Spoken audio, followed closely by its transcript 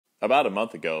About a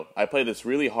month ago, I played this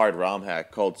really hard ROM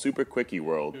hack called Super Quickie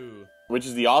World, which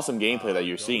is the awesome gameplay that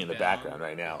you're seeing in the background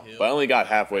right now, but I only got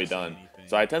halfway done,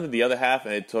 so I attempted the other half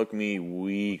and it took me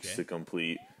weeks to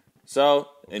complete. So,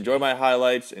 enjoy my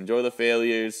highlights, enjoy the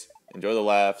failures, enjoy the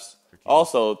laughs.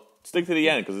 Also, stick to the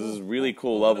end because this is a really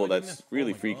cool level that's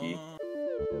really freaky.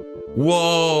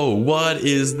 Whoa, what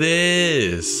is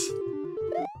this?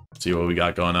 Let's see what we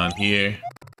got going on here.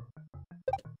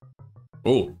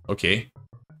 Oh, okay.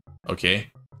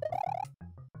 Okay.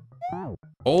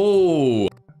 Oh!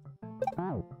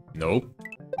 Nope.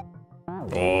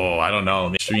 Oh, I don't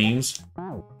know. Streams.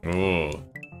 Oh.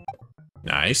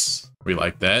 Nice. We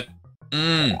like that.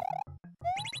 Mmm.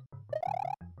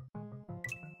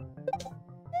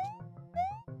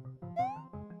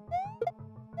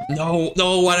 No,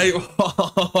 no, what I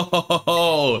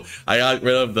got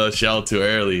rid of the shell too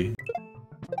early.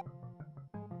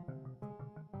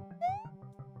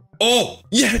 Oh,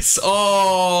 yes!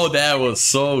 Oh, that was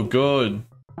so good.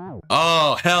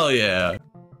 Oh, hell yeah.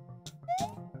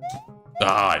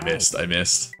 Ah, I missed.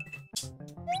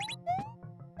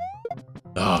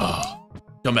 Ah,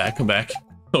 come back.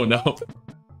 Oh, no.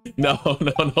 No,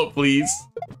 please.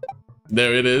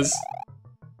 There it is.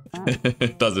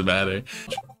 It doesn't matter.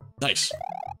 Nice.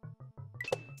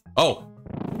 Oh.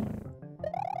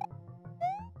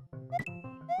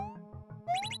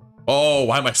 Oh,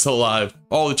 why am I still alive?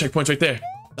 Oh, the checkpoint's right there.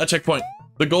 That checkpoint.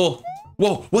 The goal.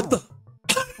 Whoa, what the?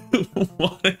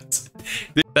 What?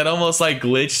 That almost like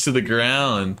glitched to the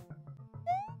ground.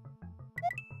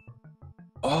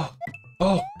 Oh,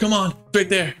 come on. Right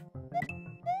there.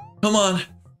 Come on.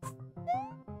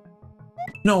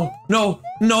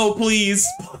 No, please.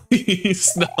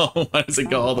 Please, no. Why does it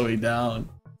go all the way down?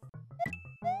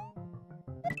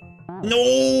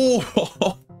 No.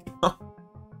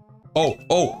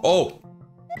 Oh.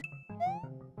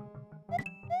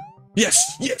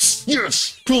 Yes.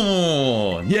 Come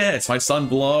on. Yes, my son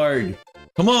Blard.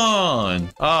 Come on.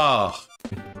 Ah.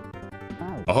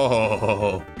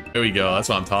 Oh, there we go. That's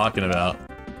what I'm talking about.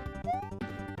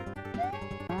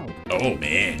 Oh,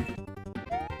 man.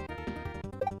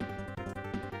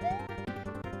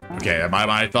 Okay,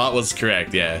 my thought was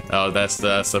correct, yeah. Oh, that's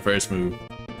the first move.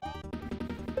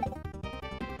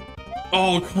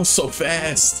 Oh, it goes so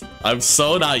fast. I'm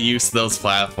so not used to those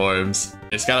platforms.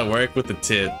 Just gotta work with the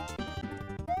tip.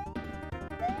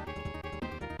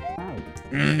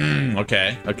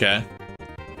 Okay.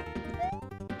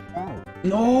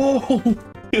 No!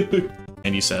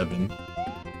 And you 7.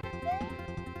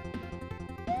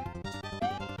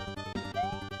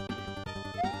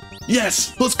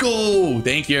 Yes! Let's go!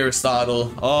 Thank you,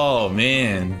 Aristotle. Oh,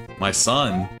 man. My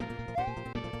son.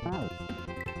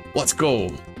 Let's go.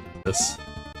 This.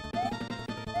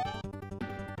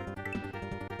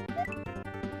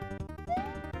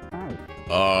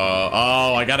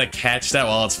 Oh, I gotta catch that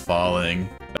while it's falling.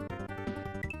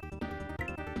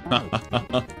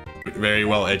 Very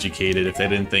well educated if they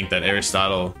didn't think that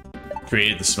Aristotle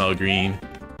created the smell green.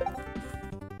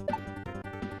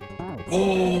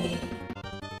 Oh!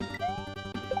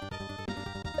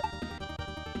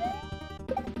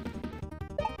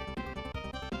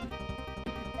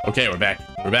 Okay, we're back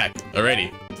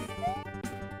already.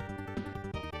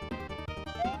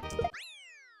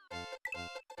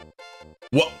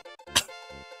 What?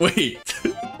 Wait,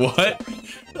 what?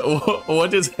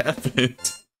 What just happened?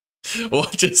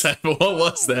 What just happened? What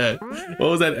was that? What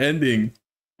was that ending?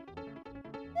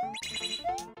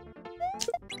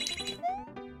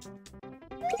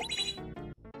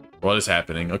 What is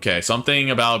happening? Okay, something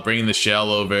about bringing the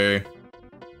shell over.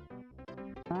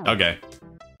 Okay.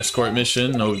 Escort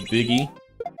mission, no biggie.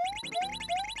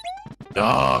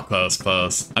 Oh,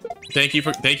 close. Thank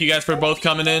you guys for both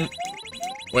coming in.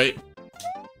 Wait.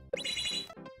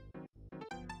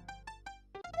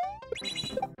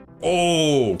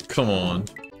 Oh, come on.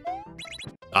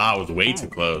 I was way too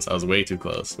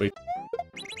close. Wait.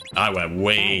 I went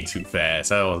way too fast.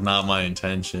 That was not my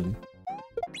intention.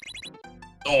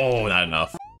 Oh, not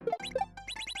enough.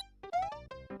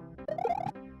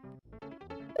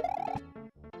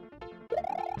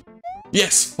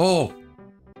 Yes! Oh!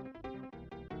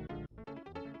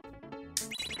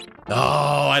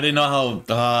 Oh, I didn't know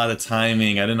how... the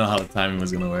timing. I didn't know how the timing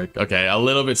was gonna work. Okay, a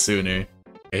little bit sooner.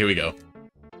 Okay, here we go.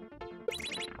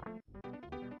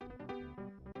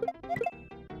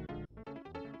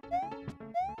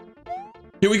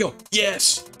 Here we go.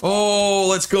 Yes! Oh,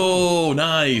 let's go!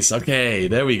 Nice! Okay,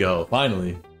 there we go.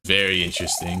 Finally. Very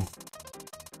interesting.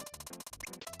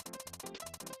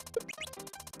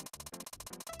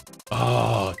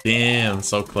 Oh, damn,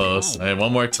 so close. All right,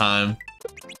 one more time.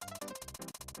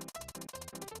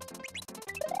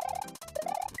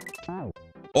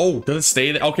 Oh, does it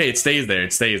stay there? Okay, it stays there.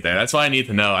 It stays there. That's what I need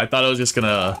to know. I thought it was just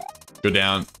gonna go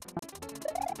down.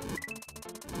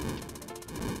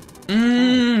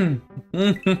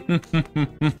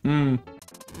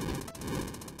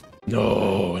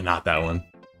 No, not that one.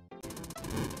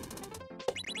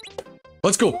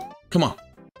 Let's go. Come on.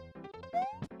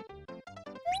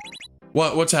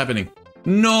 What's happening?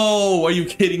 No, are you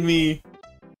kidding me?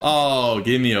 Oh,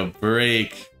 give me a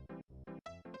break.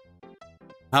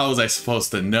 How was I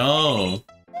supposed to know?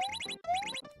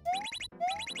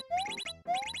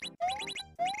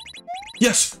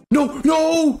 Yes! No!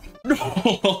 No! No!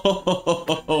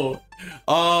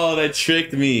 Oh, that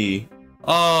tricked me.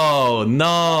 Oh,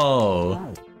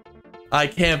 no. I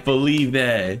can't believe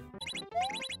that.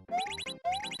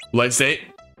 Let's say,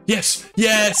 yes!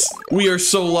 Yes! We are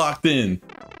so locked in.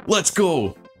 Let's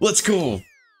go! Let's go!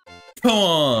 Come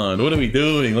on! What are we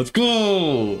doing? Let's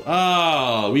go!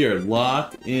 Ah, we are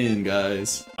locked in,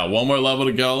 guys. One more level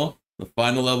to go. The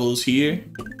final level is here.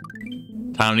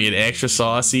 Time to get extra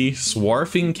saucy.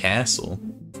 Swarfing Castle.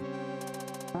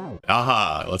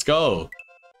 Aha, let's go.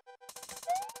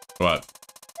 What?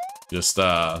 Just,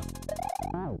 can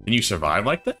you survive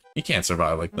like that? You can't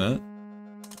survive like that.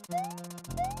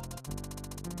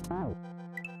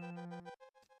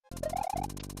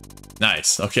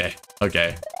 Nice, okay,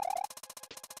 okay.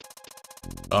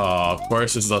 Oh, of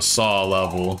course it's a saw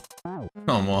level.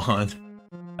 Come on.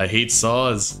 I hate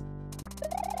saws.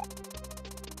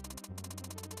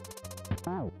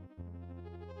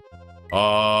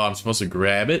 Oh, I'm supposed to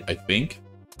grab it, I think.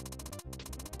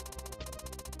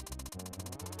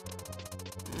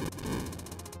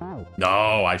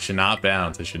 No, I should not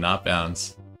bounce. I should not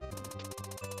bounce.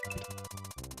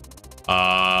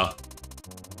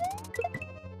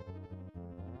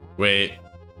 Wait.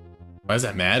 Why does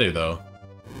that matter, though?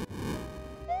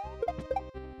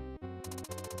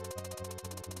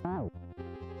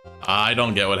 I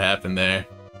don't get what happened there.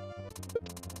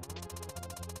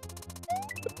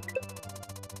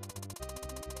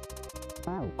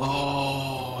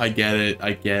 Oh, I get it.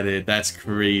 I get it. That's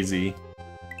crazy.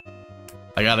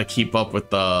 I gotta keep up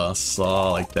with the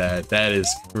saw like that. That is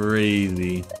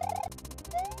crazy.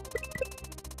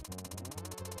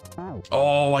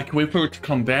 Oh, I can wait for it to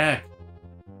come back.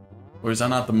 Or is that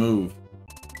not the move?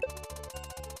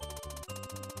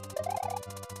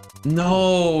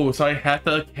 No, so I have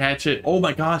to catch it. Oh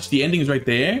my gosh, the ending is right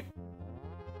there?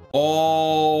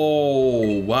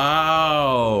 Oh,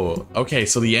 wow. Okay,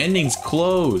 so the ending's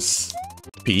close.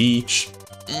 Peach.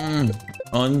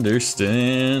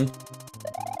 Understand.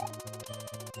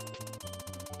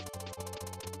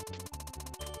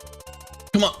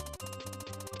 Come on.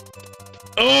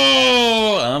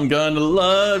 Oh, I'm gonna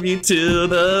love you till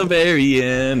the very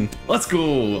end. Let's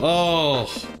go.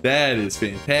 Oh, that is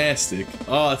fantastic.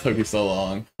 Oh, it took me so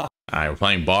long. Alright, we're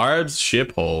playing Barb's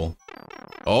Ship Hole.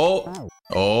 Oh,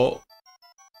 oh.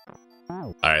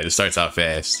 Alright, this starts out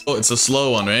fast. Oh, it's a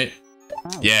slow one, right?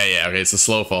 Yeah, yeah, okay, it's a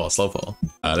slow fall, slow fall.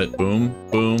 Got it. Boom,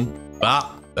 boom,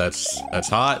 bop. That's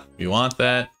hot. We want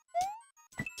that.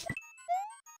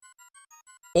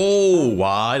 Oh,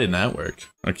 why didn't that work?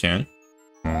 Okay.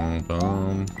 Boom,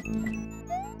 boom.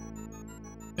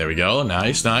 There we go.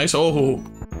 Nice, nice. Oh.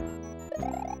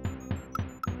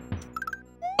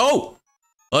 Oh!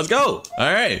 Let's go.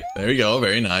 All right. There we go.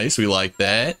 Very nice. We like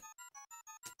that.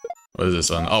 What is this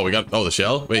one? Oh, we got... Oh, the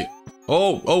shell? Wait.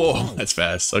 Oh, oh, oh. That's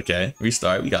fast. Okay.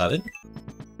 Restart. We got it.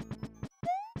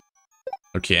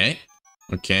 Okay.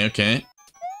 Okay, okay.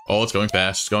 Oh, it's going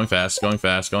fast. It's going fast. It's going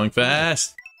fast. Going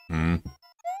fast.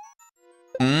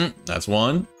 That's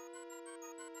one.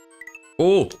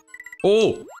 Oh.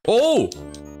 Oh. Oh.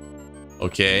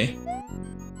 Okay.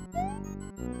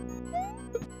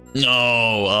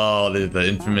 No. Oh, the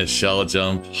infamous shell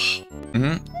jump.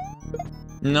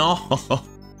 No.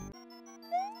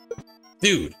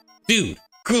 Dude. Dude.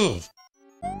 Good.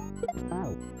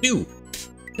 Dude.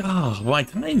 Ah, my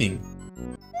timing.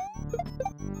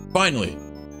 Finally.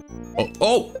 Oh.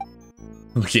 Oh.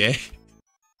 Okay.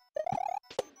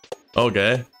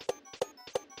 Okay.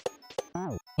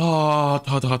 Oh,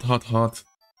 hot, hot, hot, hot.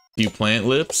 Few plant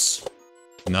lips.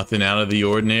 Nothing out of the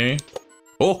ordinary.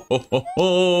 Oh, ho, ho,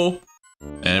 ho.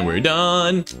 And we're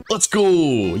done. Let's go.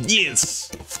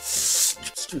 Yes.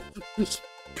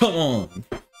 Come on.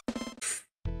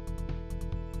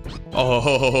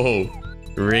 Oh,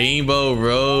 Rainbow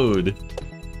Road.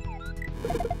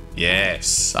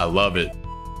 Yes, I love it.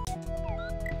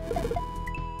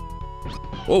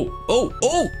 Oh, oh,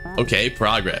 oh. Okay,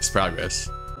 progress, progress.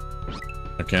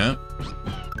 Okay.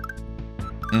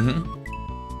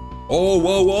 Oh,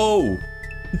 whoa, whoa.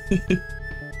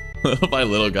 My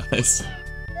little guys.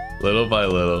 Little by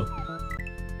little.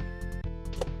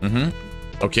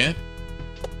 Okay.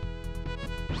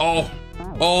 Oh,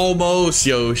 almost,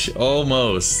 Yoshi.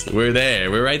 Almost. We're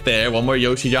there. We're right there. One more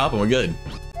Yoshi drop and we're good.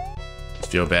 I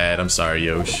feel bad. I'm sorry,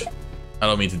 Yoshi. I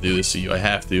don't mean to do this to you. I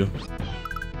have to.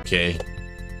 Okay.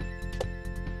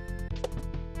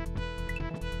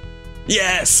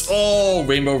 Yes! Oh,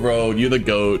 Rainbow Road. You're the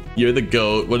GOAT. You're the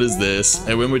GOAT. What is this?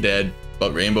 And when we're dead,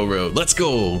 but Rainbow Road. Let's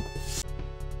go!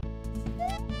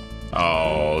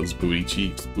 Oh, it's booty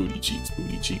cheeks, booty cheeks,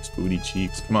 booty cheeks, booty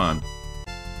cheeks. Come on.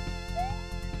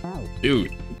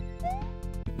 Dude.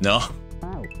 No.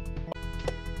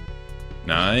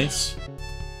 Nice.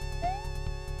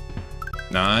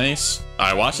 Nice.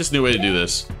 Alright, watch this new way to do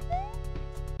this.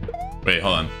 Wait,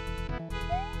 hold on.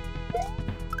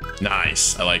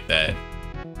 Nice. I like that.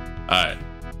 Alright.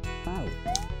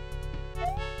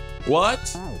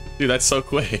 What? Dude, that's so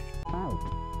quick.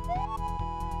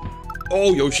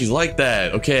 Oh, Yoshi's like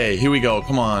that. Okay, here we go.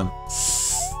 Come on.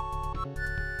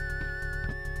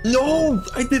 No!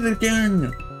 I did it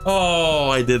again. Oh,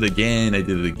 I did it again. I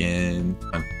did it again.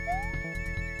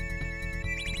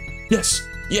 Yes!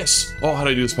 Yes! Oh, how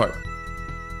do I do this part?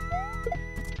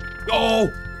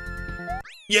 Oh!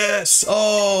 Yes!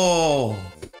 Oh!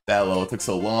 That level took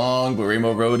so long, but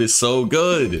Rainbow Road is so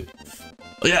good.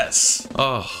 Yes!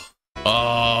 Oh.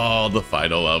 Oh, the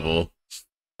final level.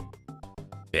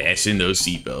 Fasten those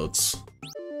seatbelts.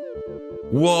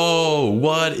 Whoa,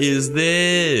 what is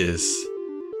this?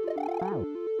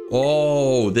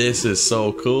 Oh, this is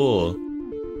so cool.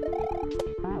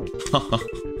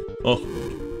 Oh,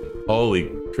 holy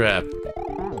crap.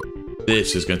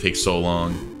 This is gonna take so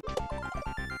long.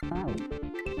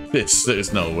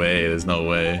 There's no way, there's no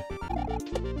way.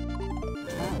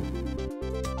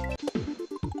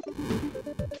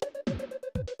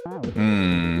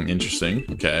 Interesting.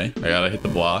 Okay, I gotta hit the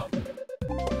block.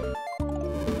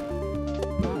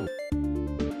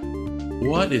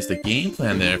 What is the game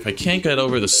plan there? If I can't get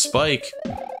over the spike...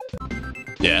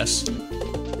 Yes.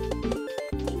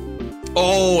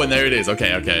 Oh, and there it is.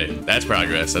 Okay, okay. That's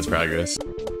progress. That's progress.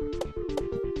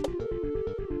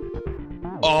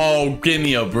 Oh, give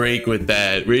me a break with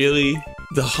that. Really?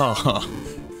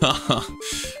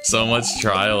 So much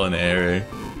trial and error.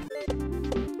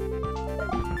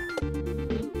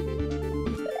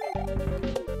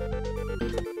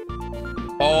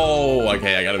 Oh,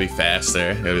 okay, I gotta be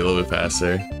faster. I gotta be a little bit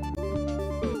faster.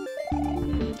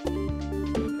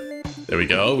 There we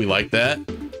go, we like that.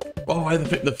 Oh,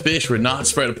 the fish were not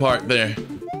spread apart there.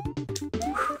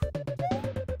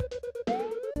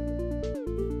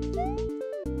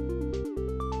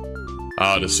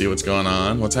 Oh, to see what's going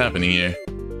on. What's happening here?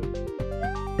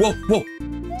 Whoa, whoa!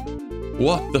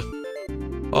 What the?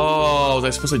 Oh, was I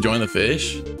supposed to join the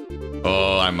fish?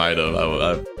 Oh, I might have.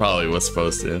 I probably was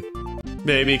supposed to.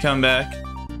 Baby, come back.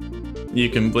 You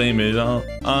can blame it all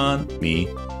on me.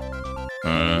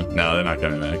 No, they're not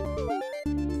coming back.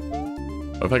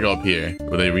 What if I go up here?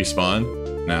 Will they respawn?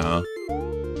 No.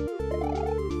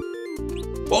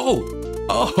 Oh!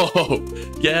 Oh!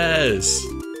 Yes!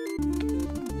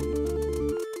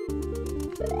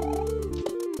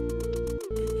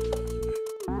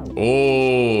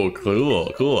 Oh,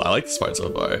 cool, cool. I like this part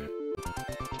so far.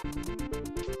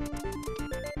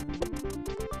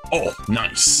 Oh,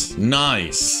 nice,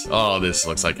 nice. Oh, this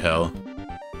looks like hell.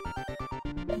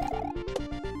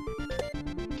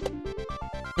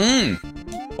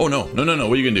 Oh, no, no, no, no.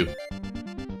 What are you gonna do?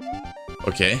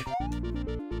 Okay.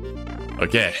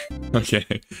 Okay.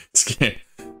 Okay.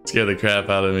 Scare the crap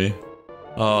out of me.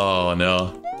 Oh,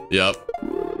 no. Yep.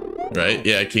 Right?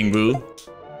 Yeah, King Boo.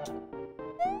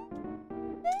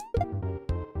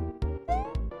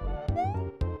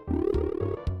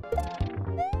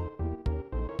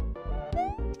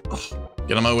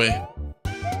 Get on my way.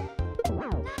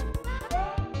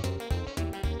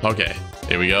 Okay,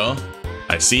 here we go.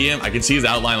 I see him. I can see his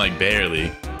outline like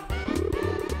barely.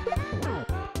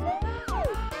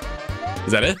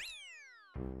 Is that it?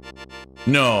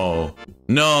 No.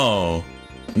 No.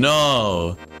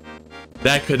 No.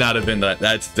 That could not have been that.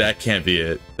 That can't be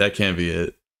it. That can't be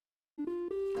it.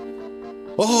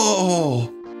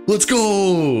 Oh, let's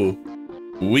go.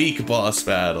 Weak boss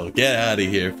battle. Get out of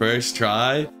here. First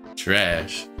try.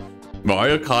 Trash.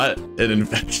 Mario caught an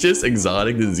infectious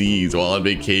exotic disease while on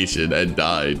vacation and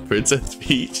died. Princess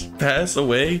Peach passed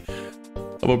away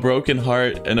of a broken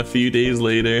heart, and a few days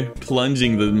later,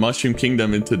 plunging the Mushroom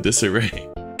Kingdom into disarray.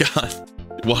 God,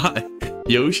 why?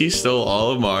 Yoshi stole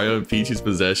all of Mario and Peach's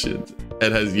possessions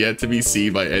and has yet to be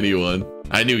seen by anyone.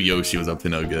 I knew Yoshi was up to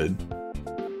no good.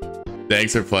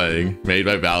 Thanks for playing. Made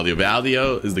by Valdio.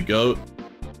 Valdio is the GOAT.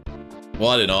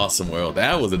 What an awesome world.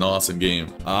 That was an awesome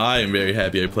game. I am very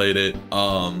happy I played it.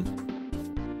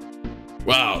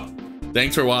 Wow.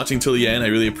 Thanks for watching till the end. I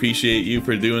really appreciate you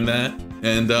for doing that.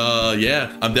 And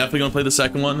yeah, I'm definitely gonna play the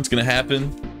second one. It's gonna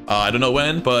happen. I don't know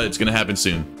when, but it's gonna happen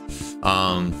soon.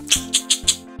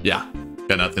 Yeah,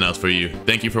 got nothing else for you.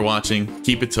 Thank you for watching.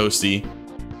 Keep it toasty.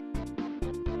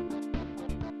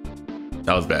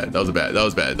 That was bad. That was bad. That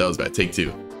was bad. That was bad. Take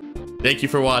two. Thank you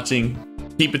for watching.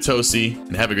 Keep it toasty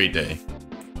and have a great day.